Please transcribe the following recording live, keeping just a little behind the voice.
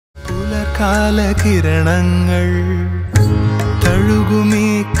കാലകിരണങ്ങൾ തഴുകുമീ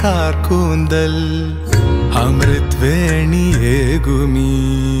കാർക്കൂന്തൽ Amritveni ഏകുമീ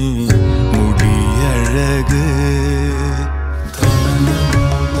മുടിയഴക്.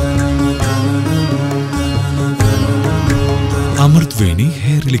 അമൃത്വേനി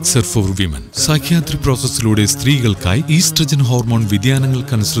hair elixir for women. Psychiatry പ്രോസസ്സിലൂടെ സ്ത്രീകൾക്കായി oestrogen hormone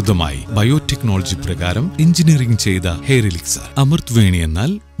വ്യതിയാനങ്ങൾക്കനുസൃതമായി biotechnology പ്രകാരം engineering ചെയ്ത hair elixir. അമൃത്വേനി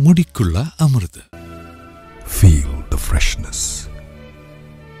എന്നാൽ മുടിക്കുള്ള അമൃത്. Feel the freshness.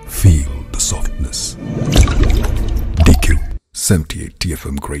 Feel the softness. DQUE 78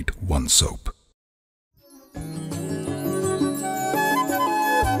 TFM Grade 1 soap.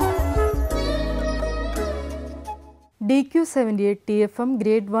 DQUE 78 TFM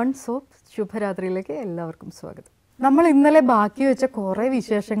Grade 1 soap ശുഭരാത്രിയിലേക്ക് എല്ലാവർക്കും സ്വാഗതം. നമ്മൾ ഇന്നലെ ബാക്കി വെച്ച കുറേ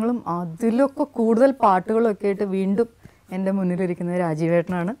വിശേഷങ്ങളും അതിലൊക്കെ കൂടുതൽ പാട്ടുകളും ഒക്കെ ആയിട്ട് വീണ്ടും എൻ്റെ മുന്നിലിരിക്കുന്നത്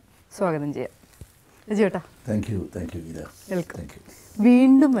രാജീവേട്ടനാണ്. സ്വാഗതം ചെയ്യാം രാജീവേട്ടാ. Thank you Geetha. വെൽക്കം.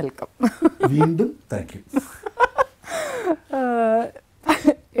 വീണ്ടും വെൽക്കം. വീണ്ടും താങ്ക് യു.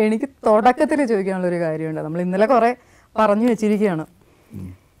 എനിക്ക് തുടക്കത്തിൽ ചോദിക്കാനുള്ളൊരു കാര്യമുണ്ട്. നമ്മൾ ഇന്നലെ കുറേ പറഞ്ഞു വെച്ചിരിക്കുകയാണ്.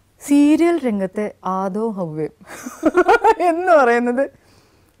 സീരിയൽ രംഗത്തെ ആദോ ഹവ്വയും എന്ന് പറയുന്നത്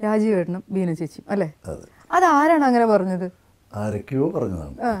രാജീവേട്ടനും ബീന ചേച്ചിയും അല്ലേ? അതാരാണ് അങ്ങനെ പറഞ്ഞത്? ആരൊക്കെയോ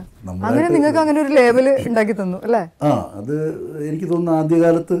പറഞ്ഞതാണ്. അങ്ങനെ നിങ്ങൾക്ക് അങ്ങനെ ഒരു ലേബല് ഉണ്ടാക്കി തന്നു അല്ലേ? അത് എനിക്ക് തോന്നുന്നു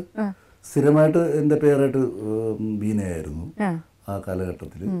ആദ്യകാലത്ത് സ്ഥിരമായിട്ട് എൻ്റെ പേരായിട്ട് ബീനയായിരുന്നു ആ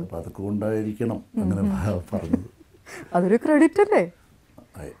കാലഘട്ടത്തിൽ. അപ്പം അതൊക്കെ കൊണ്ടായിരിക്കണം അങ്ങനെ പറഞ്ഞത്. അതൊരു ക്രെഡിറ്റ് അല്ലേ?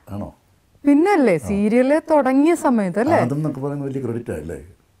 ആണോ? പിന്നല്ലേ സീരിയല് തുടങ്ങിയ സമയത്ത് അല്ലേ? അതെന്നൊക്കെ പറയുന്നത് വലിയ ക്രെഡിറ്റ് അല്ലേ?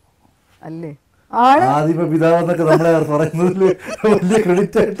 അല്ലേ ആദിമ പിതാവെന്നൊക്കെ നമ്മളെ പറയുന്നതിൽ വലിയ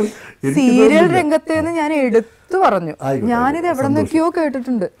ക്രെഡിറ്റ് ആയിട്ട് സീരിയൽ രംഗത്തേന്ന് ഞാൻ എടുത്തു പറഞ്ഞു. ഞാനിത് എവിടെ നിന്നൊക്കെയോ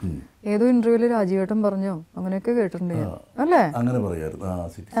കേട്ടിട്ടുണ്ട്. ഏതോ ഇന്റർവ്യൂല് രാജീവേട്ടൻ പറഞ്ഞോ അങ്ങനെയൊക്കെ കേട്ടിട്ടുണ്ട് ഞാൻ അല്ലേ? അങ്ങനെ പറയായിരുന്നു.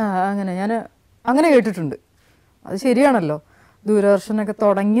 അങ്ങനെ ഞാൻ അങ്ങനെ കേട്ടിട്ടുണ്ട്. അത് ശരിയാണല്ലോ. ദൂരദർശനൊക്കെ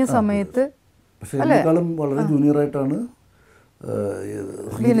തുടങ്ങിയ സമയത്ത്. പക്ഷെ എന്നെക്കാളും വളരെ ജൂനിയർ ആയിട്ടാണ്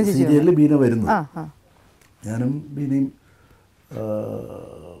സീരിയലിൽ ബീന വരുന്നത്. ഞാനും ബീനയും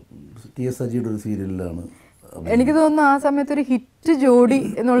TS സജിയുടെ ഒരു സീരിയലിലാണ്. എനിക്ക് തോന്നുന്നു ആ സമയത്ത് ഒരു ഹിറ്റ് ജോഡി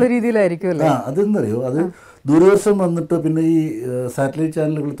എന്നുള്ള രീതിയിലായിരിക്കും അല്ലേ? അതെന്തറിയോ, അത് ദൂരദർശൻ വന്നിട്ട് പിന്നെ ഈ സാറ്റലൈറ്റ്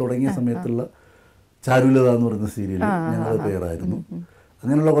ചാനലുകൾ തുടങ്ങിയ സമയത്തുള്ള ചാരുലത എന്ന് പറയുന്ന സീരിയൽ ഞങ്ങളുടെ പേരായിരുന്നു.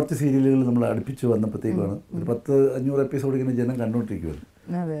 അങ്ങനെയുള്ള കുറച്ച് സീരിയലുകൾ നമ്മൾ അടുപ്പിച്ച് വന്നപ്പോഴത്തേക്കാണ് ഒരു 10-500 എപ്പിസോഡ് ഇങ്ങനെ ജനം കണ്ടുകൊണ്ടിരിക്കുമല്ലോ.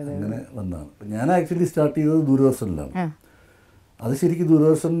 അങ്ങനെ വന്നതാണ്. ഞാൻ ആക്ച്വലി സ്റ്റാർട്ട് ചെയ്തത് ദൂരദർശനിലാണ്. അത് ശരിക്കും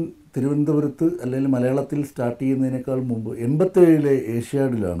ദൂരദർശൻ തിരുവനന്തപുരത്ത് അല്ലെങ്കിൽ മലയാളത്തിൽ സ്റ്റാർട്ട് ചെയ്യുന്നതിനേക്കാൾ മുമ്പ് 87-ലെ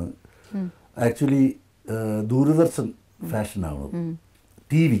ഏഷ്യാഡിലാണ് ആക്ച്വലി ദൂരദർശൻ ഫാഷനാവുന്നത്,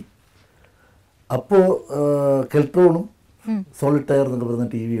 TV. അപ്പോൾ കെൽട്രോണും സോളിറ്റയർ എന്നൊക്കെ പറയുന്ന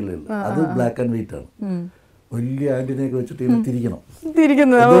TV-കളുണ്ട്. അത് ബ്ലാക്ക് ആൻഡ് വൈറ്റ് ആണ്. വലിയ ആന്റിനയൊക്കെ വെച്ചിട്ട് ഇങ്ങനെ തിരിക്കണം.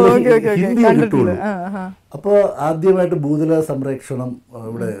 ഹിന്ദി കിട്ടുള്ളൂ. അപ്പോൾ ആദ്യമായിട്ട് ഭൂതല സംരക്ഷണം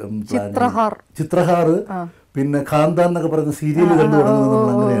ഇവിടെ ചിത്രഹാർ പിന്നെ ഖാന്താൻ എന്നൊക്കെ പറയുന്ന സീരിയൽ കണ്ടു തുടങ്ങുന്നത് നമ്മൾ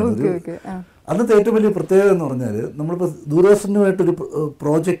അങ്ങനെയാണ്. അന്നത്തെ ഏറ്റവും വലിയ പ്രത്യേകത എന്ന് പറഞ്ഞാൽ നമ്മളിപ്പോൾ ദൂരദർശനുമായിട്ടൊരു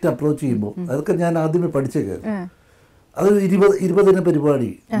പ്രോജക്റ്റ് അപ്രോച്ച് ചെയ്യുമ്പോൾ അതൊക്കെ ഞാൻ ആദ്യമേ പഠിച്ചേക്ക്. അത് 20 പരിപാടി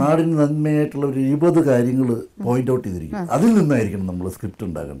നാടിന് നന്മയായിട്ടുള്ള ഒരു 20 കാര്യങ്ങൾ പോയിന്റ് ഔട്ട് ചെയ്തിരിക്കും. അതിൽ നിന്നായിരിക്കണം നമ്മൾ സ്ക്രിപ്റ്റ്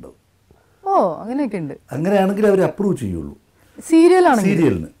ഉണ്ടാക്കേണ്ടത്. അങ്ങനെയൊക്കെ ഉണ്ട്. അങ്ങനെയാണെങ്കിൽ അവർ അപ്രൂവ് ചെയ്യുള്ളൂ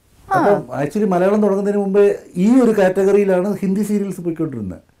സീരിയലിന്. അപ്പം ആക്ച്വലി മലയാളം തുടങ്ങുന്നതിന് മുമ്പേ ഈ ഒരു കാറ്റഗറിയിലാണ് ഹിന്ദി സീരിയൽസ്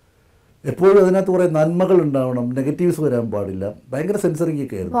പോയിക്കൊണ്ടിരുന്നത്. എപ്പോഴും അതിനകത്ത് കുറെ നന്മകൾ ഉണ്ടാവണം, നെഗറ്റീവ്സ് വരാൻ പാടില്ല. ഭയങ്കര സെൻസറിങ്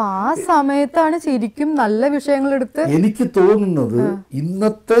ഒക്കെ ആയിരുന്നു. ആ സമയത്താണ് ശരിക്കും നല്ല വിഷയങ്ങൾ എടുത്ത്. എനിക്ക് തോന്നുന്നത്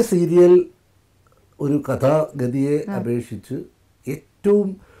ഇന്നത്തെ സീരിയൽ ഒരു കഥാഗതിയെ അപേക്ഷിച്ച് ഏറ്റവും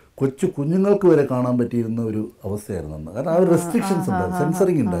കൊച്ചു കുഞ്ഞുങ്ങൾക്ക് വരെ കാണാൻ പറ്റിയിരുന്ന ഒരു അവസ്ഥയായിരുന്നു അന്ന്. കാരണം ആ ഒരു റെസ്ട്രിക്ഷൻസ് ഉണ്ടായിരുന്നു,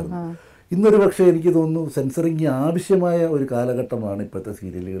 സെൻസറിങ് ഉണ്ടായിരുന്നു. ഇന്നൊരു പക്ഷേ എനിക്ക് തോന്നുന്നു സെൻസറിങ് ആവശ്യമായ ഒരു കാലഘട്ടമാണ് ഇപ്പോഴത്തെ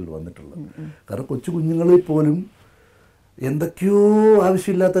സീരിയലുകളിൽ വന്നിട്ടുള്ളത്. കാരണം കൊച്ചു കുഞ്ഞുങ്ങളിൽ പോലും എന്തൊക്കെയോ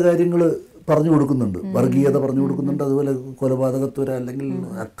ആവശ്യമില്ലാത്ത കാര്യങ്ങൾ പറഞ്ഞു കൊടുക്കുന്നുണ്ട്. വർഗീയത പറഞ്ഞു കൊടുക്കുന്നുണ്ട്, അതുപോലെ കൊലപാതകത്വര അല്ലെങ്കിൽ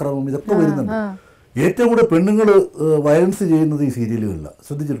അക്രമം ഇതൊക്കെ വരുന്നുണ്ട്. ഏറ്റവും കൂടുതൽ പെണ്ണുങ്ങൾ വയലൻസ് ചെയ്യുന്നത് ഈ സീരിയലുകളിലാണ്.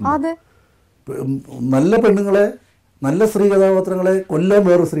 ശ്രദ്ധിച്ചിട്ടുണ്ട്? നല്ല പെണ്ണുങ്ങളെ, നല്ല സ്ത്രീ കഥാപാത്രങ്ങളെ കൊല്ലാൻ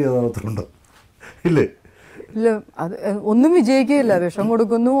വേറെ സ്ത്രീ കഥാപാത്രമുണ്ട് ഇല്ലേ? ഇല്ല, അത് ഒന്നും വിജയിക്കുകയില്ല. വിഷം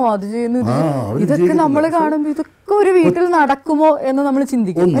കൊടുക്കുന്നു, അത് ചെയ്യുന്നു. ഇതൊക്കെ നമ്മൾ കാണുമ്പോൾ ഇതൊക്കെ ഒരു വീട്ടിൽ നടക്കുമോ എന്ന് നമ്മൾ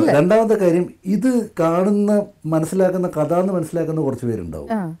ചിന്തിക്കും. രണ്ടാമത്തെ കാര്യം, ഇത് കാണുന്ന മനസ്സിലാക്കുന്ന കഥ എന്ന് മനസ്സിലാക്കുന്ന കുറച്ച് പേരുണ്ടാവും.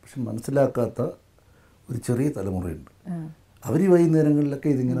 പക്ഷെ മനസ്സിലാക്കാത്ത ഒരു ചെറിയ തലമുറയുണ്ട്. അവർ ഈ വൈകുന്നേരങ്ങളിലൊക്കെ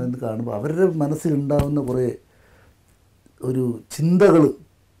ഇതിങ്ങനെ ഒന്ന് കാണുമ്പോൾ അവരുടെ മനസ്സിലുണ്ടാവുന്ന കുറേ ഒരു ചിന്തകൾ,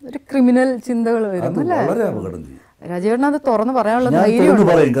 ഒരു ക്രിമിനൽ ചിന്തകൾ വളരെ അപകടം ചെയ്യും. രാജീവേട്ടൻ അത് തുറന്ന് പറയാനുള്ള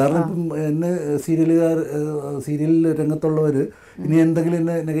പറയും. കാരണം ഇപ്പം എന്നെ സീരിയൽ രംഗത്തുള്ളവർ ഇനി എന്തെങ്കിലും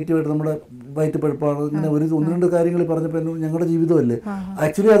എന്നെ നെഗറ്റീവായിട്ട് നമ്മുടെ വയറ്റ് പഴുപ്പാണ് ഇങ്ങനെ 1-2 കാര്യങ്ങൾ പറഞ്ഞപ്പോൾ ഞങ്ങളുടെ ജീവിതമല്ലേ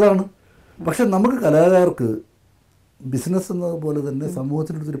ആക്ച്വലി അതാണ്. പക്ഷെ നമുക്ക് കലാകാർക്ക് ബിസിനസ് എന്ന പോലെ തന്നെ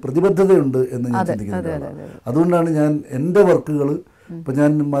സമൂഹത്തിനടുത്തൊരു പ്രതിബദ്ധതയുണ്ട് എന്ന് ഞാൻ ചിന്തിക്കുന്നത്. അതുകൊണ്ടാണ് ഞാൻ എൻ്റെ വർക്കുകൾ, ഇപ്പം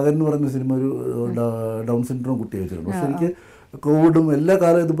ഞാൻ മകൻ എന്ന് പറയുന്ന സിനിമ ഒരു ഡൗൺ സിൻഡ്രോം കുട്ടിയെ വെച്ചിട്ടുണ്ട്. പക്ഷെ എനിക്ക് കോവിഡും എല്ലാ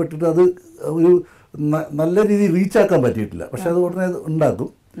കാലം ഇത് പെട്ടിട്ട് അത് ഒരു നല്ല രീതിയിൽ റീച്ചാക്കാൻ പറ്റിയിട്ടില്ല. പക്ഷെ അത് ഉടനെ ഉണ്ടാക്കും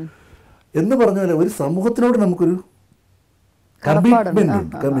എന്ന് പറഞ്ഞ പോലെ ഒരു സമൂഹത്തിനോട് നമുക്കൊരു കമ്മിറ്റ്മെന്റ്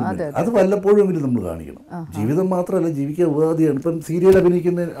ഉണ്ട്. അത് വല്ലപ്പോഴുമെങ്കിലും നമ്മൾ കാണിക്കണം. ജീവിതം മാത്രമല്ല, ജീവിക്കാൻ ഉപാധിയാണ്. ഇപ്പം സീരിയൽ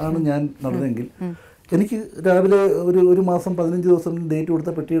അഭിനയിക്കുന്ന ആണ് ഞാൻ നടനെങ്കിൽ എനിക്ക് രാവിലെ ഒരു മാസം 15 ദിവസം ഡേറ്റ്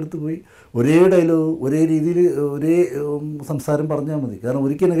കൊടുത്ത പെട്ടിയെടുത്ത് പോയി ഒരേ ഡയലോഗ് ഒരേ രീതിയിൽ ഒരേ സംസാരം പറഞ്ഞാൽ മതി. കാരണം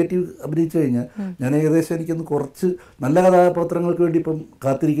ഒരിക്കൽ നെഗറ്റീവ് അഭിനയിച്ചു കഴിഞ്ഞാൽ ഞാൻ ഏകദേശം എനിക്കൊന്ന് കുറച്ച് നല്ല കഥാപാത്രങ്ങൾക്ക് വേണ്ടി ഇപ്പം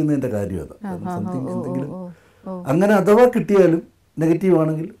കാത്തിരിക്കുന്നതിൻ്റെ കാര്യം അതാണ്. സംതിങ് എന്തെങ്കിലും അങ്ങനെ അഥവാ കിട്ടിയാലും നെഗറ്റീവ്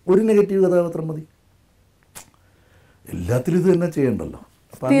ആണെങ്കിൽ ഒരു നെഗറ്റീവ് കഥാപാത്രം മതി. എല്ലാത്തിലും ഇത് തന്നെ ചെയ്യണ്ടല്ലോ.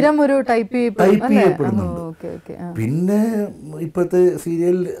 ടൈപ്പ് ചെയ്യപ്പെടുന്നുണ്ട്. പിന്നെ ഇപ്പോഴത്തെ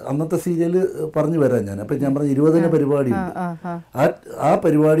സീരിയൽ, അന്നത്തെ സീരിയൽ പറഞ്ഞു വരാൻ അപ്പം ഞാൻ പറഞ്ഞ 20 പരിപാടിയുണ്ട്. ആ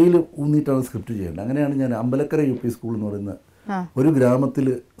പരിപാടിയിൽ ഊന്നിയിട്ടാണ് സ്ക്രിപ്റ്റ് ചെയ്യേണ്ടത്. അങ്ങനെയാണ് ഞാൻ അമ്പലക്കര UP സ്കൂൾ എന്ന് പറയുന്ന ഒരു ഗ്രാമത്തിൽ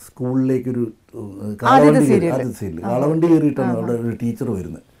സ്കൂളിലേക്കൊരു കാളവണ്ടി കയറിയിട്ടാണ് അവിടെ ഒരു ടീച്ചർ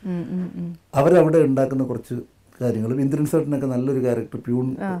വരുന്നത്. അവരവിടെ ഉണ്ടാക്കുന്ന കുറച്ച് കാര്യങ്ങളും ഇന്ദ്രൻ സേട്ടനൊക്കെ നല്ലൊരു ക്യാരക്ടർ, പ്യൂൺ,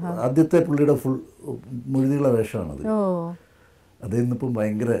 ആദ്യത്തെ പുള്ളിയുടെ ഫുൾ മുഴുതിയുള്ള വേഷമാണത്. അദ്ദേഹം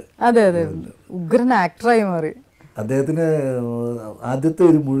ഭയങ്കര ഉഗ്രൻ ആക്ടറായി മാറി. അദ്ദേഹത്തിന് ആദ്യത്തെ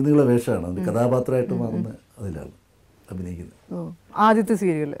ഒരു മുഴുനീള വേഷമാണ്, അത് കഥാപാത്രമായിട്ട് മാറുന്ന അതിലാണ് അഭിനയിക്കുന്നത്. ആദ്യത്തെ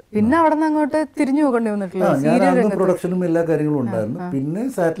സീരിയൽ. പിന്നെ അവിടെ നിന്ന് അങ്ങോട്ട് തിരിഞ്ഞു പോകേണ്ടി വന്നിട്ടില്ല. ഞാൻ അന്ന് പ്രൊഡക്ഷനും എല്ലാ കാര്യങ്ങളും ഉണ്ടായിരുന്നു. പിന്നെ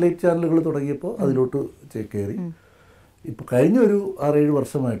സാറ്റലൈറ്റ് ചാനലുകൾ തുടങ്ങിയപ്പോൾ അതിലോട്ട് കയറി. ഇപ്പൊ കഴിഞ്ഞ ഒരു 6-7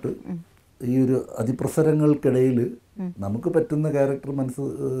 വർഷമായിട്ട് ഈ ഒരു അതിപ്രസരങ്ങൾക്കിടയിൽ നമുക്ക് പറ്റുന്ന ക്യാരക്ടർ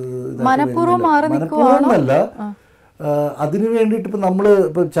മനഃപൂർവ്വമല്ല, അതിനു വേണ്ടിയിട്ട് ഇപ്പം നമ്മൾ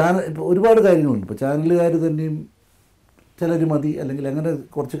ഇപ്പം ഇപ്പം ഒരുപാട് കാര്യങ്ങളുണ്ട്. ഇപ്പോൾ ചാനലുകാർ തന്നെയും ചിലർ മതി, അല്ലെങ്കിൽ അങ്ങനെ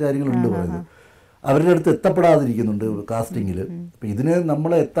കുറച്ച് കാര്യങ്ങളുണ്ട് പറയുന്നത്. അവരുടെ അടുത്ത് എത്തപ്പെടാതിരിക്കുന്നുണ്ട് കാസ്റ്റിങ്ങിൽ. അപ്പം ഇതിന്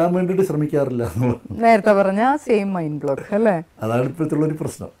നമ്മളെ എത്താൻ വേണ്ടിയിട്ട് ശ്രമിക്കാറില്ല. നേരത്തെ പറഞ്ഞ സെയിം മൈൻഡ് ബ്ലോക്ക് അല്ലേ, അതാണ് ഇപ്പോഴത്തുള്ളൊരു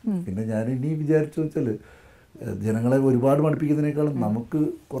പ്രശ്നം. പിന്നെ ഞാൻ ഇനി വിചാരിച്ചു വെച്ചാൽ ജനങ്ങളെ ഒരുപാട് മടുപ്പിക്കുന്നതിനേക്കാളും നമുക്ക്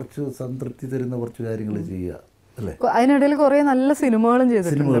കുറച്ച് സംതൃപ്തി തരുന്ന കുറച്ച് കാര്യങ്ങൾ ചെയ്യുക അല്ലേ. അതിനിടയിൽ കുറേ നല്ല സിനിമകൾ ചെയ്ത്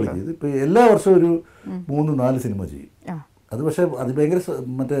ഇപ്പം എല്ലാ വർഷവും ഒരു 3-4 സിനിമ ചെയ്യും. അത് പക്ഷേ അത് ഭയങ്കര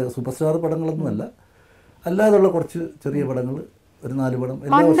മറ്റേ സൂപ്പർ സ്റ്റാർ പടങ്ങളൊന്നുമല്ല, അല്ലാതുള്ള കുറച്ച് ചെറിയ പടങ്ങൾ, ഒരു 4 പടം.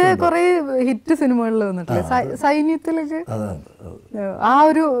 പണ്ട് കുറേ ഹിറ്റ് സിനിമകളിൽ വന്നിട്ടില്ലേ സൈന്യത്തിലൊക്കെ? ആ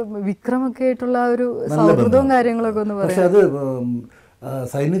ഒരു വിക്രമൊക്കെ ആയിട്ടുള്ള ഒരു സൗഹൃദവും കാര്യങ്ങളൊക്കെ ഒന്ന് പറയാം. പക്ഷെ അത്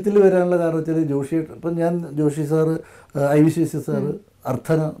സൈന്യത്തിൽ വരാനുള്ള കാരണം വെച്ചാൽ ജോഷി, ഇപ്പം ഞാൻ ജോഷി സാറ്, IVC സാറ്,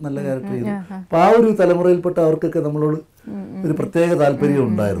 അർത്ഥന നല്ല ക്യാരക്ടർ ചെയ്തു. അപ്പം ആ ഒരു തലമുറയിൽപ്പെട്ട അവർക്കൊക്കെ നമ്മളോട് ഒരു പ്രത്യേക താല്പര്യം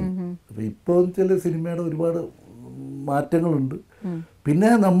ഉണ്ടായിരുന്നു. അപ്പം ഇപ്പോൾ വെച്ചാൽ സിനിമയുടെ ഒരുപാട് മാറ്റങ്ങളുണ്ട്. പിന്നെ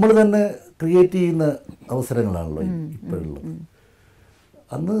നമ്മൾ തന്നെ ക്രിയേറ്റ് ചെയ്യുന്ന അവസരങ്ങളാണല്ലോ ഇപ്പോഴുള്ളത്.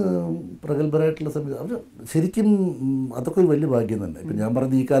 അന്ന് പ്രഗത്ഭരായിട്ടുള്ള സമയത്ത് അവർ ശരിക്കും അതൊക്കെ ഒരു വലിയ ഭാഗ്യം തന്നെ. ഇപ്പം ഞാൻ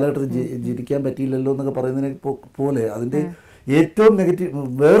പറഞ്ഞ ഈ കാലഘട്ടത്തിൽ ജനിക്കാൻ പറ്റിയില്ലല്ലോ എന്നൊക്കെ പറയുന്നതിനെ പോലെ അതിൻ്റെ ഏറ്റവും നെഗറ്റീവ്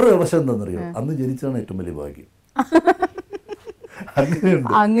വേറൊരു വശം എന്താണെന്നറിയോ, അന്ന് ജനിച്ചാണ് ഏറ്റവും വലിയ ഭാഗ്യം.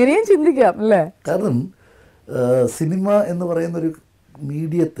 അങ്ങനെയും ചിന്തിക്കാം അല്ലേ. കാരണം സിനിമ എന്ന് പറയുന്നൊരു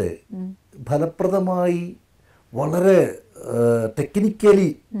മീഡിയത്തെ ഫലപ്രദമായി വളരെ ടെക്നിക്കലി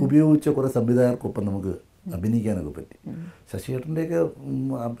ഉപയോഗിച്ച കുറേ സംവിധായകർക്കൊപ്പം നമുക്ക് അഭിനയിക്കാനൊക്കെ പറ്റി. ശശിയേട്ടൻ്റെയൊക്കെ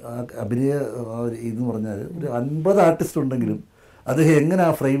അഭിനയ ഇതെന്ന് പറഞ്ഞാൽ ഒരു 50 ആർട്ടിസ്റ്റ് ഉണ്ടെങ്കിലും അദ്ദേഹം എങ്ങനെ ആ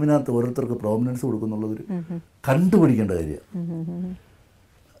ഫ്രെയിമിനകത്ത് ഓരോരുത്തർക്ക് പ്രോമിനൻസ് കൊടുക്കുന്നുള്ളതൊരു കണ്ടുപിടിക്കേണ്ട കാര്യമാണ്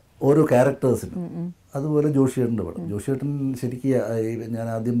ഓരോ ക്യാരക്ടേഴ്സിനും. അതുപോലെ ജോഷിയേട്ടൻ്റെ പടം, ജോഷിയേട്ടൻ ശരിക്കും ഞാൻ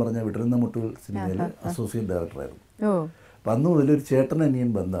ആദ്യം പറഞ്ഞ വിടരുന്ന മുട്ടുകൾ സിനിമയിൽ അസോസിയേറ്റ് ഡയറക്ടറായിരുന്നു. അപ്പം അന്ന് മുതലൊരു ചേട്ടൻ അനിയൻ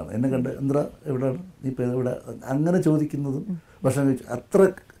ബന്ധമാണ്. എന്നെ കണ്ട് എന്താ എവിടെയാണ് നീ ഇപ്പോൾ എവിടെ അങ്ങനെ ചോദിക്കുന്നതും ഭക്ഷണം കഴിച്ചു അത്ര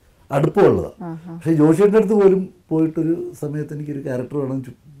അടുപ്പമുള്ളതാണ്. പക്ഷേ ജോഷിയേട്ടൻ്റെ അടുത്ത് പോലും പോയിട്ടൊരു സമയത്ത് എനിക്കൊരു ക്യാരക്ടർ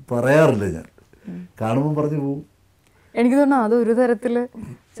വേണമെന്ന് പറയാറില്ല. ഞാൻ കാണുമ്പോൾ പറഞ്ഞു പോകും. എനിക്ക് തോന്നുന്നു അത് ഒരു തരത്തില്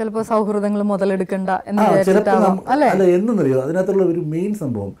ചിലപ്പോൾ സൗഹൃദങ്ങൾ മുതലെടുക്കണ്ട അല്ല എന്നറിയോ. അതിനകത്തുള്ള ഒരു മെയിൻ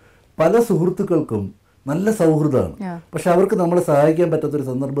സംഭവം പല സുഹൃത്തുക്കൾക്കും നല്ല സൗഹൃദമാണ്, പക്ഷെ അവർക്ക് നമ്മളെ സഹായിക്കാൻ പറ്റാത്തൊരു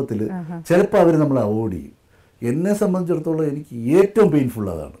സന്ദർഭത്തിൽ ചിലപ്പോൾ അവർ നമ്മളെ അവോയ്ഡ് ചെയ്യും. എന്നെ സംബന്ധിച്ചിടത്തോളം എനിക്ക് ഏറ്റവും പെയിൻഫുൾ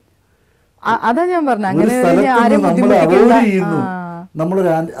അതാണ്. അതാ ഞാൻ പറഞ്ഞത്, ഒരു സ്ഥലത്ത് നമ്മളെ അവോയ്ഡ് ചെയ്യുന്നു,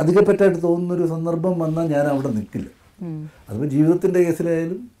 നമ്മളൊരു അധികപ്പറ്റായിട്ട് തോന്നുന്നൊരു സന്ദർഭം വന്നാൽ ഞാൻ അവിടെ നിൽക്കില്ല. അതിപ്പോൾ ജീവിതത്തിൻ്റെ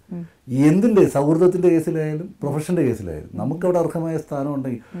കേസിലായാലും എന്തിൻ്റെ സൗഹൃദത്തിൻ്റെ കേസിലായാലും പ്രൊഫഷൻ്റെ കേസിലായാലും നമുക്കവിടെ അർഹമായ സ്ഥാനം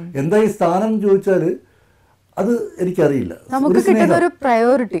ഉണ്ടെങ്കിൽ എന്താ ഈ സ്ഥാനം ചോദിച്ചാൽ അത് എനിക്കറിയില്ല.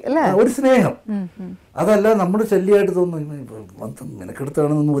 ഒരു സ്നേഹം, അതല്ല നമ്മുടെ ശല്യമായിട്ട് തോന്നുന്നു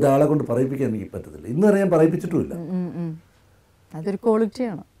മെനക്കെടുത്താണെന്നൊന്നും ഒരാളെ കൊണ്ട് പറയിപ്പിക്കാൻ എനിക്ക് പറ്റത്തില്ല. ഇന്ന് വരെ ഞാൻ പറയിപ്പിച്ചിട്ടുമില്ല. അതൊരു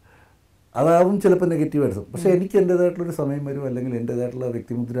ക്വാളിറ്റിയാണ്. അതാവും ചിലപ്പോൾ നെഗറ്റീവായിട്ട്. പക്ഷേ എനിക്ക് എൻ്റേതായിട്ടുള്ളൊരു സമയം വരും, അല്ലെങ്കിൽ എൻ്റേതായിട്ടുള്ള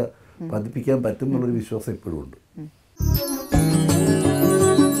വ്യക്തിമുദ്ര പതിപ്പിക്കാൻ പറ്റും എന്നുള്ളൊരു വിശ്വാസം ഇപ്പോഴും ഉണ്ട്.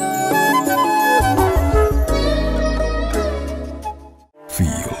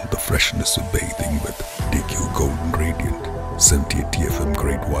 freshness of bathing with DQUE Golden Radiant 78 TFM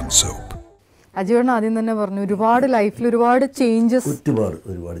Grade 1 soap. Ajeevan ആദ്യം തന്നെ പറഞ്ഞു ഒരുപാട് ലൈഫിൽ ഒരുപാട് ചേഞ്ചസ്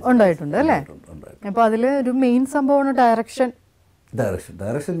ഉണ്ടായിട്ടുണ്ട് അല്ലേ? അപ്പോൾ അതിൽ ഒരു മെയിൻ സംഭവമാണ് ഡയറക്ഷൻ.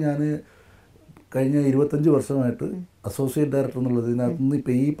 ഞാൻ കഴിഞ്ഞ 25 വർഷമായിട്ട് അസോസിയേറ്റ് ഡയറക്ടർ എന്നുള്ളത് ഇതിനകത്ത് നിന്ന്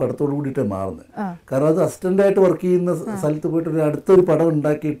ഇപ്പോൾ ഈ പടത്തോട് കൂടിയിട്ടാണ് മാറുന്നത്. കാരണം അത് അസിസ്റ്റൻ്റായിട്ട് വർക്ക് ചെയ്യുന്ന സ്ഥലത്ത് പോയിട്ട് ഒരു അടുത്തൊരു പടം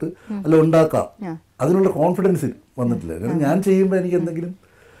ഉണ്ടാക്കിയിട്ട് അല്ല ഉണ്ടാക്കാം, അതിനുള്ള കോൺഫിഡൻസ് വന്നിട്ടില്ല. കാരണം ഞാൻ ചെയ്യുമ്പോൾ എനിക്ക് എന്തെങ്കിലും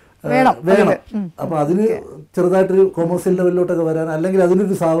വേണം. അപ്പം അതിന് ചെറുതായിട്ടൊരു കൊമേഴ്സ്യൽ ലെവലിലോട്ടൊക്കെ വരാൻ, അല്ലെങ്കിൽ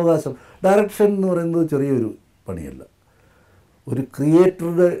അതിനൊരു സാവകാശം. ഡയറക്ഷൻ എന്ന് പറയുന്നത് ചെറിയൊരു പണിയല്ല, ഒരു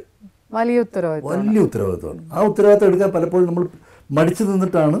ക്രിയേറ്ററുടെ വലിയ ഉത്തരവാദിത്വമാണ്. ആ ഉത്തരവാദിത്വം എടുക്കാൻ പലപ്പോഴും നമ്മൾ മടിച്ചു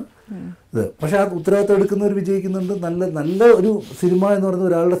നിന്നിട്ടാണ് ഇത്. പക്ഷെ ആ ഉത്തരവാദിത്വം എടുക്കുന്നവർ വിജയിക്കുന്നുണ്ട്. നല്ല ഒരു സിനിമ എന്ന് പറയുന്ന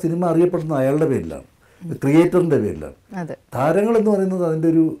ഒരാളുടെ സിനിമ അറിയപ്പെടുന്നത് അയാളുടെ പേരിലാണ്, ക്രിയേറ്ററിൻ്റെ പേരിലാണ്. താരങ്ങൾ എന്ന് പറയുന്നത് അതിൻ്റെ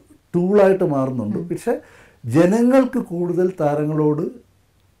ഒരു ടൂളായിട്ട് മാറുന്നുണ്ട്. പക്ഷെ ജനങ്ങൾക്ക് കൂടുതൽ താരങ്ങളോട്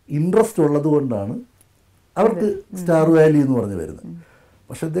ഇൻട്രസ്റ്റ് ഉള്ളത് കൊണ്ടാണ് അവർക്ക് സ്റ്റാർ വാല്യൂ എന്ന് പറഞ്ഞ് വരുന്നത്.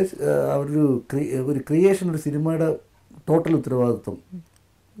 പക്ഷെ ഒരു ക്രിയേഷൻ, ഒരു സിനിമയുടെ ടോട്ടൽ ഉത്തരവാദിത്വം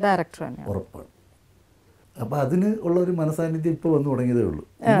ഡയറക്ടറാണ്, ഉറപ്പാണ്. അപ്പം അതിന് ഉള്ള ഒരു മനസാന്നിധ്യം ഇപ്പോൾ വന്നു തുടങ്ങിയതേ ഉള്ളൂ.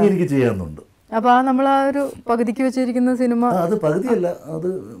 ഇനി എനിക്ക് ചെയ്യാനുണ്ട്. അപ്പോൾ നമ്മൾ ആ ഒരു പകുതിക്ക് വെച്ചിരിക്കുന്ന സിനിമ അത് പകുതിയല്ല, അത്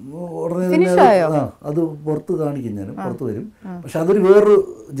ഉടനെ അത് പുറത്ത് കാണിക്കും, ഞാൻ പുറത്ത് വരും. പക്ഷെ അതൊരു വേറൊരു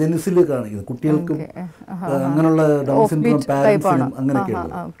ജനുസിൽ കാണിക്കുന്നത്, കുട്ടികൾക്കും അങ്ങനെയുള്ള ഡൗൺ സിൻഡ്രോം പാരൻസിനും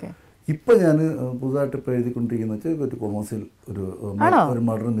അങ്ങനെയൊക്കെയുള്ളത്. ഇപ്പം ഞാൻ പുതുതായിട്ട് ഇപ്പോൾ എഴുതിക്കൊണ്ടിരിക്കുന്ന വെച്ചാൽ ഒരു കൊമേഴ്സ്യൽ ഒരു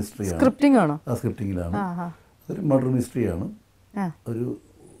മർഡർ മിസ്റ്ററിയാണ്. ആ സ്ക്രിപ്റ്റിങ്ങിലാണ്. അതൊരു മർഡർ മിസ്റ്ററിയാണ്.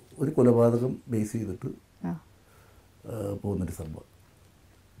 ഒരു കൊലപാതകം ബേസ് ചെയ്തിട്ട് പോകുന്നൊരു സംഭവം.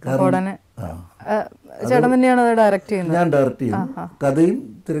 ഞാൻ ഡയറക്റ്റ് ചെയ്യും. കഥയും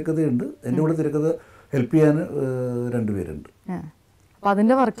തിരക്കഥയുണ്ട്. എൻ്റെ കൂടെ തിരക്കഥ ഹെൽപ്പ് ചെയ്യാൻ 2 പേരുണ്ട്.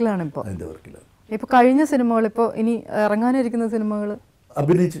 അതിൻ്റെ വർക്കിലാണ് ഇപ്പോൾ. ഇപ്പോൾ കഴിഞ്ഞ സിനിമകൾ, ഇപ്പോൾ ഇനി ഇറങ്ങാനിരിക്കുന്ന സിനിമകൾ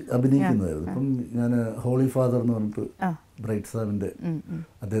അഭിനയിക്കുന്നതായിരുന്നു. ഇപ്പം ഞാൻ ഹോളി ഫാദർ എന്ന് പറഞ്ഞിട്ട് ബ്രൈറ്റ് സാമിൻ്റെ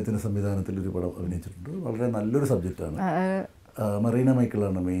അദ്ദേഹത്തിൻ്റെ സംവിധാനത്തിൽ ഒരു പടം അഭിനയിച്ചിട്ടുണ്ട്. വളരെ നല്ലൊരു സബ്ജക്റ്റാണ്. മറീന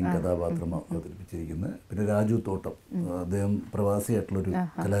മൈക്കിളാണ് മെയിൻ കഥാപാത്രം അവതരിപ്പിച്ചിരിക്കുന്നത്. പിന്നെ രാജു തോട്ടം, അദ്ദേഹം പ്രവാസിയായിട്ടുള്ളൊരു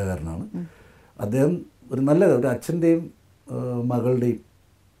കലാകാരനാണ്. അദ്ദേഹം ഒരു അച്ഛൻ്റെയും മകളുടെയും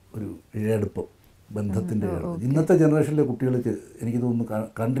ഒരു ഇഴയെടുപ്പം, ബന്ധത്തിൻ്റെ ഇന്നത്തെ ജനറേഷനിലെ കുട്ടികൾ എനിക്ക് തോന്നുന്നു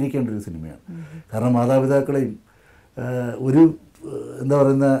കണ്ടിരിക്കേണ്ട ഒരു സിനിമയാണ്. കാരണം മാതാപിതാക്കളെയും ഒരു എന്താ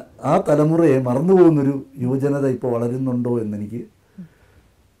പറയുന്ന ആ തലമുറയെ മറന്നുപോകുന്നൊരു യുവജനത ഇപ്പോൾ വളരുന്നുണ്ടോ എന്നെനിക്ക്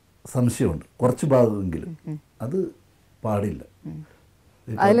സംശയമുണ്ട്, കുറച്ച് ഭാഗമെങ്കിലും. അത് പാടില്ല.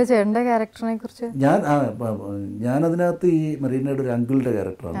 ചേട്ടൻ്റെ ക്യാരക്ടറിനെ കുറിച്ച് ഞാനതിനകത്ത് ഈ മറീനയുടെ ഒരു അങ്കിളുടെ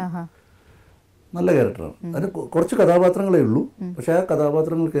ക്യാരക്ടറാണ്. നല്ല ക്യാരക്ടറാണ്. അതിന് കുറച്ച് കഥാപാത്രങ്ങളേ ഉള്ളൂ, പക്ഷേ ആ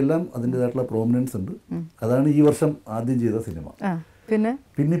കഥാപാത്രങ്ങൾക്കെല്ലാം അതിൻ്റെതായിട്ടുള്ള പ്രോമിനൻസ് ഉണ്ട്. അതാണ് ഈ വർഷം ആദ്യം ചെയ്ത സിനിമ.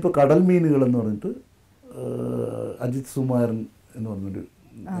 പിന്നെ ഇപ്പോൾ കടൽ മീനുകൾ എന്ന് പറഞ്ഞിട്ട് അജിത് സുമാരൻ എന്ന് പറഞ്ഞൊരു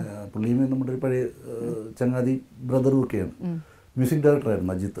പുള്ളിയും നമ്മുടെ ഒരു പഴയ ചങ്ങാതി ബ്രദറും ഒക്കെയാണ്. മ്യൂസിക്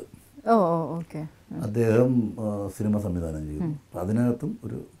ഡയറക്ടറായിരുന്നു അജിത്ത്. അദ്ദേഹം സിനിമ സംവിധാനം ചെയ്യുന്നു. അതിനകത്തും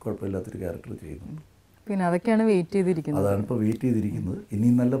ഒരു കുഴപ്പമില്ലാത്തൊരു ക്യാരക്ടർ ചെയ്യുന്നുണ്ട്. പിന്നെ അതൊക്കെയാണ് വെയിറ്റ് ചെയ്തിരിക്കുന്നത്. അതാണ് ഇപ്പോൾ വെയിറ്റ് ചെയ്തിരിക്കുന്നത്.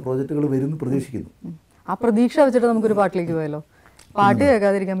 ഇനിയും നല്ല പ്രോജക്റ്റുകൾ വരുന്നു പ്രതീക്ഷിക്കുന്നു. ആ പ്രതീക്ഷ വെച്ചിട്ട് നമുക്കൊരു പാട്ടിലേക്ക് പോയാലോ? പാട്ട്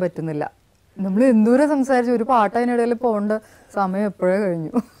കേൾക്കാതിരിക്കാൻ പറ്റുന്നില്ല. നമ്മൾ എന്തോരം സംസാരിച്ചു, ഒരു പാട്ട് അതിനിടയിൽ പോകേണ്ട സമയം എപ്പോഴേ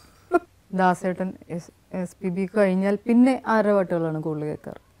കഴിഞ്ഞു. ദാസേട്ടൻ SPB കഴിഞ്ഞാൽ പിന്നെ ആരുടെ പാട്ടുകളാണ് കൂടുതൽ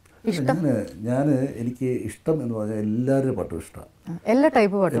കേൾക്കാറ്? എനിക്ക് ഇഷ്ടം എന്ന് പറഞ്ഞാൽ എല്ലാവരുടെ പാട്ടും ഇഷ്ടമാണ്. എല്ലാ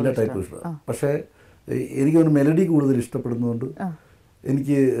ടൈപ്പും ഇഷ്ടമാണ്. പക്ഷേ എനിക്കൊന്ന് മെലഡി കൂടുതൽ ഇഷ്ടപ്പെടുന്നതുകൊണ്ട്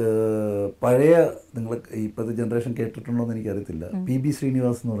എനിക്ക് പഴയ, നിങ്ങൾ ഇപ്പോഴത്തെ ജനറേഷൻ കേട്ടിട്ടുണ്ടോ എന്ന് എനിക്കറിയത്തില്ല, PB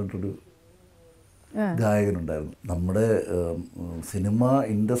ശ്രീനിവാസ് എന്ന് പറഞ്ഞിട്ടൊരു ഗായകനുണ്ടായിരുന്നു. നമ്മുടെ സിനിമ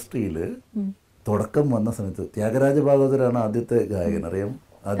ഇൻഡസ്ട്രിയിൽ തുടക്കം വന്ന സമയത്ത് ത്യാഗരാജ ഭാഗവതരാണ് ആദ്യത്തെ ഗായകൻ, അറിയാം,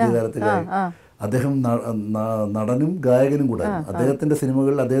 ആദ്യകാലത്തെ ഗായകൻ. അദ്ദേഹം നടനും ഗായകനും കൂടെ. അദ്ദേഹത്തിൻ്റെ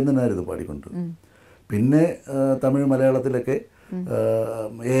സിനിമകളിൽ അദ്ദേഹം തന്നെയായിരുന്നു പാടിക്കൊണ്ട്. പിന്നെ തമിഴ് മലയാളത്തിലൊക്കെ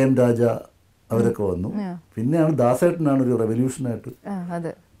AM രാജ അവരൊക്കെ വന്നു. പിന്നെയാണ് ദാസേട്ടനാണ് ഒരു റെവല്യൂഷനായിട്ട്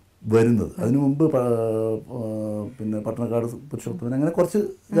വരുന്നത്. അതിനു മുമ്പ് പിന്നെ പട്ടണക്കാട് പുരുഷോത്തമൻ, അങ്ങനെ കുറച്ച്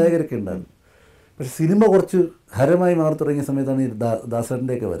ഗായകരൊക്കെ ഉണ്ടായിരുന്നു. പക്ഷെ സിനിമ കുറച്ച് ഹരമായി മാറി തുടങ്ങിയ സമയത്താണ് ഈ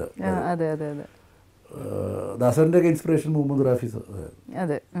ദാസേട്ടൻ്റെയൊക്കെ വരാം. ദാസേട്ടൻ്റെയൊക്കെ ഇൻസ്പിറേഷൻ മുഹമ്മദ് റാഫി,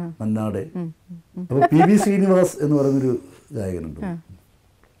 മന്നാടെ. അപ്പോൾ PB ശ്രീനിവാസ് എന്ന് പറയുന്നൊരു ഗായകനുണ്ട്.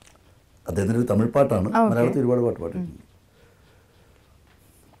 അദ്ദേഹത്തിൻ്റെ ഒരു തമിഴ് പാട്ടാണ്. മലയാളത്തിൽ ഒരുപാട് പാട്ട് പാടിയിട്ടുണ്ട്.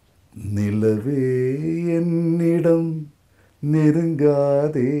 നിലവേ എന്നിടം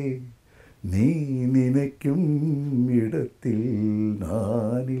നെരുങ്ങാതെ നീ നിനയ്ക്കും ഇടത്തിൽ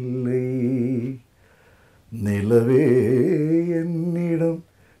നാനില്ലേ, നിലവേ എന്നിടം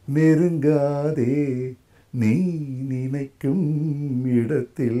നെരുങ്ങാതെ നീ നിനയ്ക്കും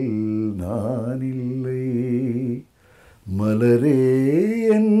ഇടത്തിൽ നാനില്ലേ. മലരേ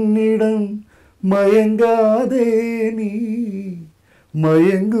എന്നിടം മയങ്കാതെ നീ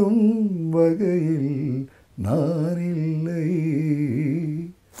മയങ്ങും വകയിൽ നാനില്ലേ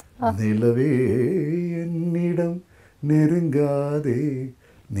നിലവേ എന്നിടം നെരുങ്ങാതെ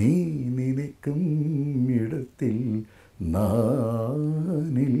നീ നിനക്കും ഇടത്തിൽ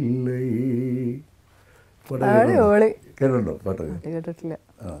നാനില്ലേ. കേട്ടോ പാട്ട്? കേട്ടിട്ടില്ല.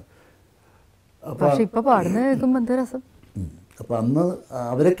 പക്ഷെ ഇപ്പൊ പാടുന്ന കേൾക്കുമ്പോ എന്താ രസം. അപ്പം അന്ന്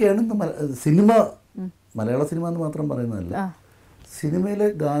അവരൊക്കെയാണ് സിനിമ, മലയാള സിനിമ എന്ന് മാത്രം പറയുന്നതല്ല, സിനിമയിലെ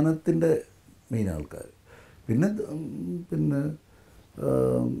ഗാനത്തിൻ്റെ മെയിൻ ആൾക്കാർ. പിന്നെ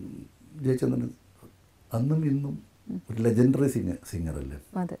ജയചന്ദ്രൻ അന്നും ഇന്നും ഒരു ലെജൻഡറി സിംഗറല്ലേ.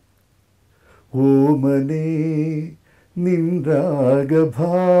 ഓമനേ നിൻരാഗഭാവം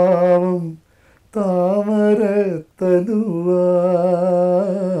താമരത്തനുവായി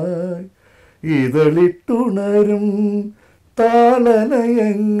ഇതളിട്ടുണരും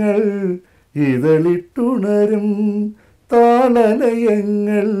താളലയങ്ങൾ, ഇതളിട്ടുണരും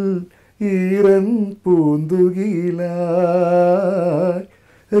താളലയങ്ങൾ ഈറൻ പൂന്തുകിലായി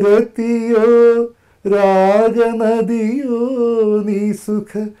രതിയോ രാഗനദിയോ നീ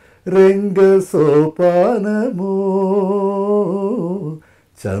സുഖ രംഗസോപാനമോ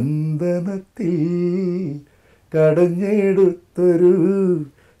ചന്ദനത്തിൽ കടഞ്ഞെടുത്തൊരു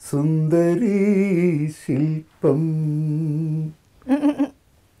സുന്ദരീ ശില്പം.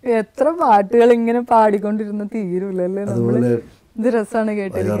 എത്ര പാട്ടുകൾ ഇങ്ങനെ പാടിക്കൊണ്ടിരുന്ന തീരൂലല്ലേ. അതുപോലെ ഇത് രസമാണ്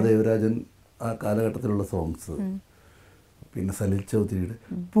കേട്ടത്. ദേവരാജൻ ആ കാലഘട്ടത്തിലുള്ള സോങ്സ്, പിന്നെ സലിൽ ചൗധരിയുടെ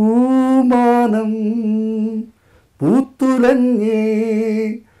പൂമാനം പൂത്തുലഞ്ഞേ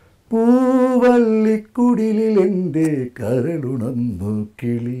പൂവല്ലിക്കുടിലിൽ എൻ്റെ കരളുണന്നു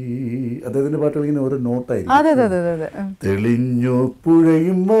കിളി. അദ്ദേഹത്തിൻ്റെ പാട്ടുകൾ ഇങ്ങനെ ഓരോ നോട്ടായിരിക്കും. തെളിഞ്ഞോ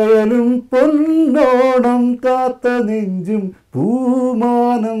പുഴയും വയലും പൊന്നോണം കാത്ത നെഞ്ചും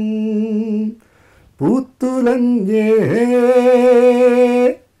പൂമാനം പൂത്തുലഞ്ഞേ.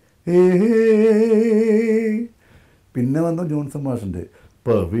 പിന്നെ വന്ന ജോൺസൺ മാഷിൻ്റെ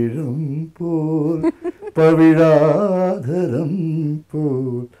പവിഴം പോൽ പവിഴാധരം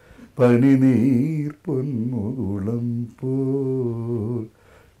പോൽ പനിനീർ പൊന്മുകുളം പോൽ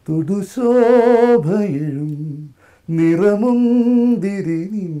തുടുശോഭയും നിറമുന്തിരി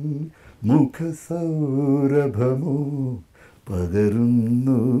നിൻ മുഖസൗരഭമോ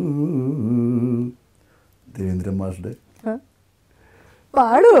പകരുന്നു. രവീന്ദ്രൻ മാഷിൻ്റെ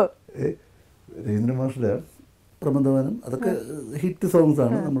പാടുവോ? രവീന്ദ്രൻ മാഷിൻ്റെ പ്രബന്ധവനം അതൊക്കെ ഹിറ്റ്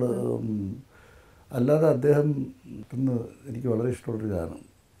സോങ്സാണ്. നമ്മൾ അല്ലാതെ അദ്ദേഹം ഇന്ന് എനിക്ക് വളരെ ഇഷ്ടമുള്ളൊരു ഗാനം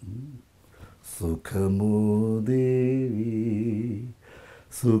സുഖമോ ദേവി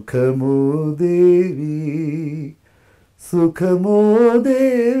സുഖമോ ദേവി സുഖമോ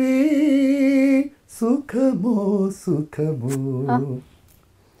ദേവി സുഖമോ സുഖമോ.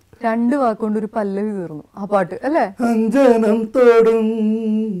 രണ്ട് വാക്കുകൊണ്ട് ഒരു പല്ലവി തീർന്നു ആ പാട്ട് അല്ലേ. അഞ്ജനം തോടും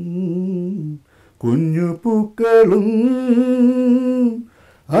കുഞ്ഞു പൂക്കളും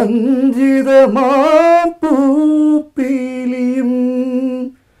അഞ്ചിതമാപ്പൂപ്പീലിയും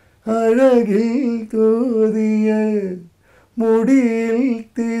അഴകിൽ തോതിയ മുടിയിൽ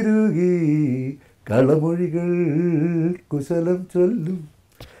തിരുകി കളമൊഴികൾ കുശലം ചൊല്ലും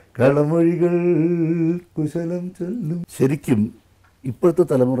കളമൊഴികൾ കുശലം ചൊല്ലും. ശരിക്കും ഇപ്പോഴത്തെ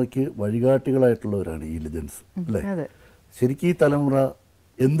തലമുറയ്ക്ക് വഴികാട്ടികളായിട്ടുള്ളവരാണ് ഈ ലെജൻസ് അല്ലേ. ശരിക്കും ഈ തലമുറ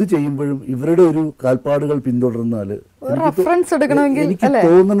എന്ത് ചെയ്യുമ്പോഴും ഇവരുടെ ഒരു കാൽപ്പാടുകൾ പിന്തുടർന്നാൽ എനിക്ക്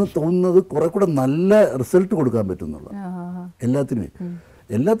തോന്നുന്നത് കുറെ കൂടെ നല്ല റിസൾട്ട് കൊടുക്കാൻ പറ്റുന്നുള്ള.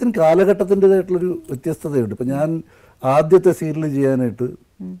 എല്ലാത്തിനും കാലഘട്ടത്തിൻ്റെതായിട്ടുള്ളൊരു വ്യത്യസ്തതയുണ്ട്. ഇപ്പം ഞാൻ ആദ്യത്തെ സീരിയൽ ചെയ്യാനായിട്ട്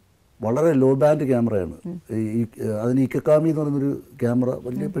വളരെ ലോ ബാൻഡ് ക്യാമറയാണ്. അതിന് ഇക്കക്കാമി എന്ന് പറയുന്നൊരു ക്യാമറ,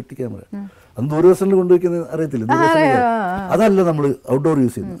 വലിയ പെട്ടി ക്യാമറ. അന്ന് ദൂരദർശനിൽ കൊണ്ടുവയ്ക്കുന്നത് അറിയത്തില്ല. അതല്ല നമ്മൾ ഔട്ട്ഡോർ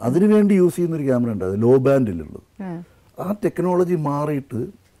യൂസ് ചെയ്യുന്നത്. അതിനുവേണ്ടി യൂസ് ചെയ്യുന്നൊരു ക്യാമറ ഉണ്ട്, അത് ലോ ബാൻഡിലുള്ളത്. ആ ടെക്നോളജി മാറിയിട്ട്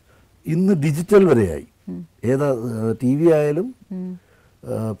ഇന്ന് ഡിജിറ്റൽ വരെയായി. ഏതാ ടി വി ആയാലും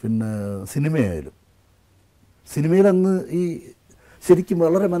പിന്നെ സിനിമയായാലും. സിനിമയിൽ അന്ന് ഈ ശരിക്കും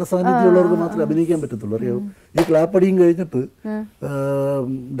വളരെ മനസാന്നിധ്യമുള്ളവർക്ക് മാത്രമേ അഭിനയിക്കാൻ പറ്റത്തുള്ളൂ. അറിയാമോ, ഈ ക്ലാപ്പടിയും കഴിഞ്ഞിട്ട്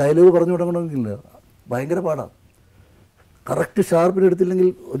ഡയലോഗ് പറഞ്ഞു തുടങ്ങണമെന്നില്ല, ഭയങ്കര പാടാണ്. കറക്റ്റ് ഷാർപ്പിന് എടുത്തില്ലെങ്കിൽ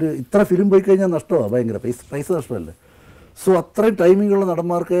ഒരു ഇത്ര ഫിലിം പോയി കഴിഞ്ഞാൽ നഷ്ടമാണ്, ഭയങ്കര പൈസ നഷ്ടമല്ലേ. സോ അത്രയും ടൈമിങ്ങുള്ള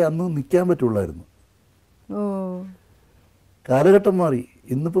നടന്മാർക്കേ അന്ന് നിൽക്കാൻ പറ്റുള്ളായിരുന്നു. കാലഘട്ടം മാറി.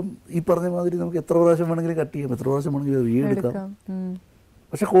 ഇന്നിപ്പം ഈ പറഞ്ഞ മാതിരി നമുക്ക് എത്ര പ്രാവശ്യം വേണമെങ്കിലും കട്ട് ചെയ്യാം, എത്ര പ്രാവശ്യം വേണമെങ്കിലും വീടെടുക്കാം.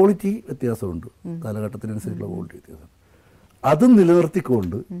 പക്ഷെ ക്വാളിറ്റി വ്യത്യാസമുണ്ട്, കാലഘട്ടത്തിനനുസരിച്ചുള്ള ക്വാളിറ്റി വ്യത്യാസം. അതും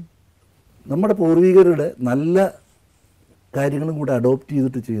നിലനിർത്തിക്കൊണ്ട് നമ്മുടെ പൂർവികരുടെ നല്ല കാര്യങ്ങളും കൂടെ അഡോപ്റ്റ്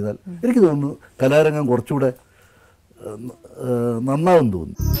ചെയ്തിട്ട് ചെയ്താൽ എനിക്ക് തോന്നുന്നു കലാരംഗം കുറച്ചുകൂടെ നന്നാവും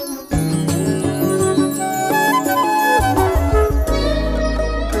തോന്നുന്നു.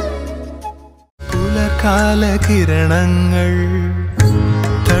 കാലകിരണങ്ങൾ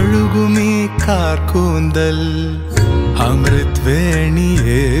തഴുകുമീ കാർക്കൂന്തൽ അമൃത്വേണിയേകുമീ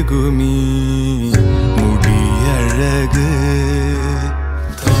മുടിയഴക്.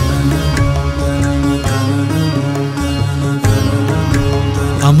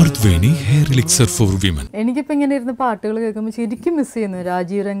 അമൃത്വേനി ഹെയർ എലിക്സർ ഫോർ വിമൻ. എനിക്കിപ്പോൾ ഇങ്ങനെ ഇരുന്ന് പാട്ടുകൾ കേൾക്കുമ്പോൾ ശരിക്കും മിസ് ചെയ്യുന്നു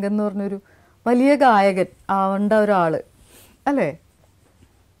രാജീവ് രംഗൻ എന്ന് പറഞ്ഞൊരു വലിയ ഗായകൻ ആവേണ്ട ഒരാള് അല്ലേ?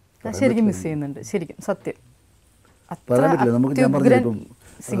 ഞാൻ ശരിക്കും മിസ് ചെയ്യുന്നുണ്ട്, ശരിക്കും സത്യം. പറയാൻ പറ്റില്ല. നമുക്ക് ഞാൻ പറഞ്ഞിപ്പം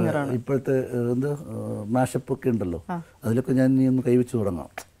സിംഗറാണ്. ഇപ്പോഴത്തെ എന്താ മാഷപ്പ് ഒക്കെ ഉണ്ടല്ലോ, അതിലൊക്കെ ഞാൻ നീ ഒന്ന് കൈവച്ച് തുടങ്ങാം.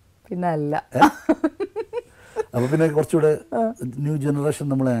 പിന്നെ അല്ല, അപ്പൊ പിന്നെ കുറച്ചുകൂടെ ന്യൂ ജനറേഷൻ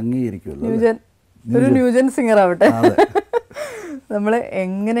നമ്മളെ അംഗീകരിക്കുമല്ലോ. ഒരു ന്യൂജൻ സിംഗർ ആവട്ടെ. നമ്മൾ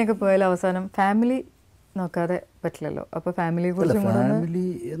എങ്ങനെയൊക്കെ പോയാലും അവസാനം ഫാമിലി നോക്കാതെ പറ്റില്ലല്ലോ. അപ്പൊ ഫാമിലിയെ കുറിച്ച് ഫാമിലി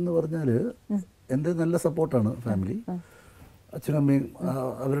എന്ന് പറഞ്ഞാൽ എൻ്റെ നല്ല സപ്പോർട്ടാണ് ഫാമിലി. അച്ഛനും അമ്മയും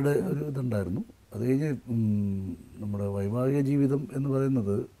അവരുടെ ഒരു ഇതുണ്ടായിരുന്നു. അത് കഴിഞ്ഞ് നമ്മുടെ വൈവാഹിക ജീവിതം എന്ന്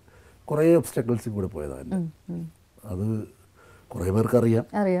പറയുന്നത് കുറേ ഒബ്സ്റ്റക്കിൾസിൽ കൂടെ പോയതാണ്. അത് കുറേ പേർക്ക് അറിയാം,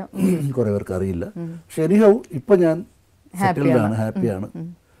 കുറേ പേർക്ക് അറിയില്ല. പക്ഷെ എനിഹൗ ഇപ്പം ഞാൻ സെറ്റിൽഡാണ്, ഹാപ്പിയാണ്.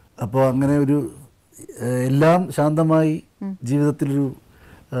 അപ്പോൾ അങ്ങനെ ഒരു എല്ലാം ശാന്തമായി ജീവിതത്തിലൊരു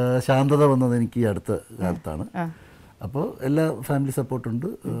ശാന്തത വന്നത് എനിക്ക് ഈ അടുത്ത കാലത്താണ്. അപ്പോൾ എല്ലാ ഫാമിലി സപ്പോർട്ടുണ്ട്.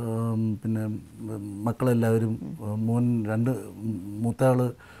 പിന്നെ മക്കളെല്ലാവരും, മോൻ മൂത്തയാൾ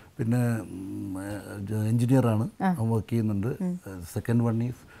പിന്നെ എൻജിനീയറാണ്, വർക്ക് ചെയ്യുന്നുണ്ട്. സെക്കൻഡ് വൺ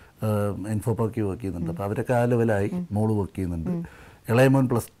ഈസ് ഇൻഫോ പാർക്കിൽ വർക്ക് ചെയ്യുന്നുണ്ട്. അപ്പോൾ അവരൊക്കെ ആ ലെവലായി. മോള് വർക്ക് ചെയ്യുന്നുണ്ട്. ഇളയമോൻ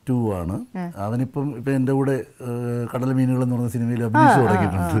 +2 ആണ്. അവനിപ്പം ഇപ്പം എൻ്റെ കൂടെ കടൽ മീനുകൾ എന്ന് പറഞ്ഞ സിനിമയിൽ അഭിനയിച്ചു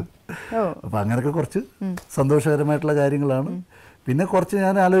തുടങ്ങിയിട്ടുണ്ട്. അപ്പം അങ്ങനെയൊക്കെ കുറച്ച് സന്തോഷകരമായിട്ടുള്ള കാര്യങ്ങളാണ്. പിന്നെ കുറച്ച്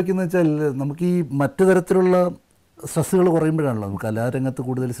ഞാൻ ആലോചിക്കുന്നത് വെച്ചാൽ നമുക്ക് ഈ മറ്റു തരത്തിലുള്ള സ്ട്രെസ്സുകൾ കുറയുമ്പോഴാണല്ലോ നമുക്ക് കലാരംഗത്ത്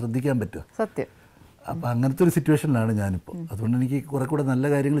കൂടുതൽ ശ്രദ്ധിക്കാൻ പറ്റുക. സത്യം. അപ്പം അങ്ങനത്തെ ഒരു സിറ്റുവേഷനിലാണ് ഞാനിപ്പോൾ. അതുകൊണ്ട് എനിക്ക് കുറെ കൂടെ നല്ല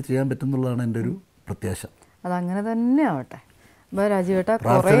കാര്യങ്ങൾ ചെയ്യാൻ പറ്റുന്നുള്ളതാണ് എൻ്റെ ഒരു പ്രത്യാശ. അതങ്ങനെ തന്നെ ആവട്ടെ. അപ്പോൾ രാജീവേട്ടാ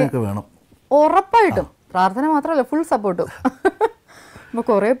പ്രാർത്ഥനയൊക്കെ വേണം, ഉറപ്പായിട്ടും. പ്രാർത്ഥന മാത്രമല്ല, ഫുൾ സപ്പോർട്ടും. അപ്പോൾ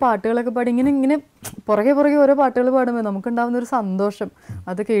കുറേ പാട്ടുകളൊക്കെ പാടി ഇങ്ങനെ പുറകെ ഓരോ പാട്ടുകൾ പാടുമ്പോൾ നമുക്കുണ്ടാകുന്ന ഒരു സന്തോഷം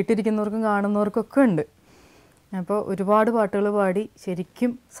അത് കേട്ടിരിക്കുന്നവർക്കും കാണുന്നവർക്കും ഒക്കെ ഉണ്ട്. അപ്പോൾ ഒരുപാട് പാട്ടുകൾ പാടി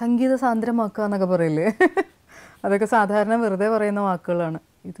ശരിക്കും സംഗീത സാന്ദ്രമാക്കുക എന്നൊക്കെ പറയില്ലേ, അതൊക്കെ സാധാരണ വെറുതെ പറയുന്ന വാക്കുകളാണ്.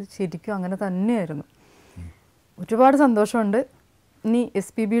 ഇത് ശരിക്കും അങ്ങനെ തന്നെയായിരുന്നു. ഒരുപാട് സന്തോഷമുണ്ട്. ഇനി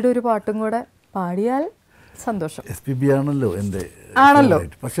SPBയുടെ ഒരു പാട്ടും കൂടെ പാടിയാൽ സന്തോഷം. SPB ആണല്ലോ എൻ്റെ.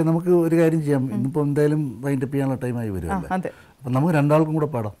 പക്ഷെ നമുക്ക് ഒരു കാര്യം ചെയ്യാം. ഇന്നിപ്പോൾ എന്തായാലും വൈൻഡപ്പ് ചെയ്യാനുള്ള ടൈമായി വരുമല്ലേ. അപ്പം നമുക്ക് രണ്ടാൾക്കും കൂടെ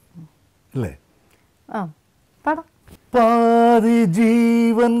പാടാം അല്ലേ? പാടാം. പാതി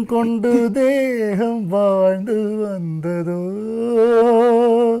ജീവൻ കൊണ്ട് ദേഹം വാഴ്ന്നു വന്നതോ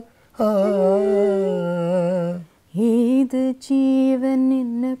ഏത് ജീവൻ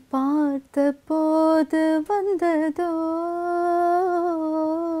നിന്നെ പാർത്ത പോത് വന്നതോ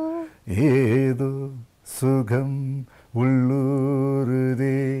ഏതോ സുഖം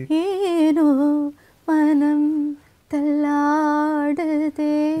ഉള്ളൂരുതേ ഏനോ മനം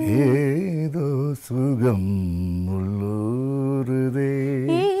തല്ലാടുതേ ഏതോ സുഖം ഉള്ളൂരുതേ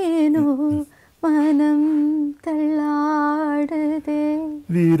ഏനോ മനം തല്ലാടുതേ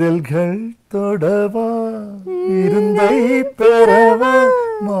വിരൽകൾ തൊടവാ ഇരുന്നൈ പെറവാ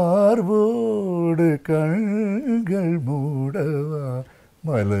മാർവോട് കണ്ണുകൾ മൂടവാ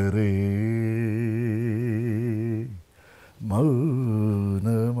മലരേ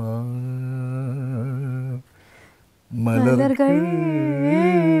മൗനമാ മലർകൾ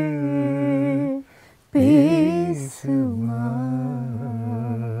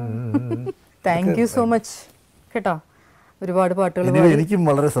താങ്ക് യു സോ മച്ച് കേട്ടോ. ഒരുപാട് പാട്ടുകൾ. എനിക്കും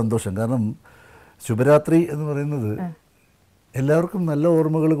വളരെ സന്തോഷം. കാരണം ശുഭരാത്രി എന്ന് പറയുന്നത് എല്ലാവർക്കും നല്ല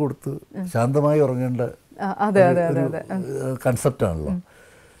ഓർമ്മകൾ കൊടുത്ത് ശാന്തമായി ഉറങ്ങേണ്ട കൺസെപ്റ്റാണല്ലോ.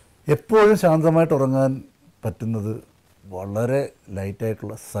 എപ്പോഴും ശാന്തമായിട്ട് ഉറങ്ങാൻ പറ്റുന്നത് വളരെ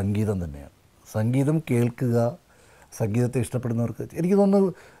ലൈറ്റായിട്ടുള്ള സംഗീതം തന്നെയാണ്. സംഗീതം കേൾക്കുക, സംഗീതത്തെ ഇഷ്ടപ്പെടുന്നവർക്ക് എനിക്ക് തോന്നുന്നു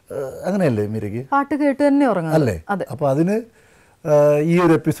അങ്ങനെയല്ലേ മീരയ്ക്ക്? പാട്ട് കേട്ട് തന്നെ ഉറങ്ങാം അല്ലേ? അപ്പോൾ അതിന് ഈ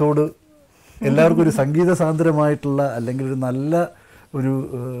ഒരു എപ്പിസോഡ് എല്ലാവർക്കും ഒരു സംഗീത സാന്ദ്രമായിട്ടുള്ള അല്ലെങ്കിൽ ഒരു നല്ല ഒരു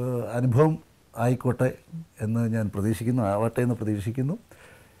അനുഭവം ആയിക്കോട്ടെ എന്ന് ഞാൻ പ്രതീക്ഷിക്കുന്നു, ആവട്ടെ എന്ന് പ്രതീക്ഷിക്കുന്നു.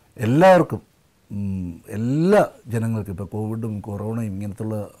 എല്ലാവർക്കും, എല്ലാ ജനങ്ങൾക്കും ഇപ്പോൾ കോവിഡും കൊറോണയും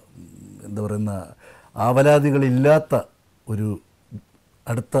ഇങ്ങനത്തുള്ള എന്താ പറയുന്ന ആവലാതികളില്ലാത്ത ഒരു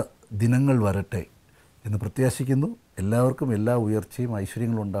അടുത്ത ദിനങ്ങൾ വരട്ടെ എന്ന് പ്രത്യാശിക്കുന്നു. എല്ലാവർക്കും എല്ലാ ഉയർച്ചയും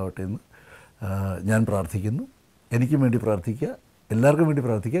ഐശ്വര്യങ്ങളും ഉണ്ടാവട്ടെ എന്ന് ഞാൻ പ്രാർത്ഥിക്കുന്നു. എനിക്കും വേണ്ടി പ്രാർത്ഥിക്കുക, എല്ലാവർക്കും വേണ്ടി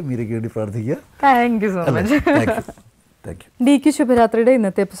പ്രാർത്ഥിക്കുക, മീരയ്ക്ക് വേണ്ടി പ്രാർത്ഥിക്കുക. Thank you so much. Thank you. DQUE ശുഭരാത്രിയുടെ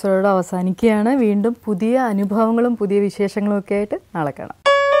ഇന്നത്തെ എപ്പിസോഡ് അവസാനിക്കുകയാണ്. വീണ്ടും പുതിയ അനുഭവങ്ങളും പുതിയ വിശേഷങ്ങളും ഒക്കെ ആയിട്ട് നാളെ കാണാം.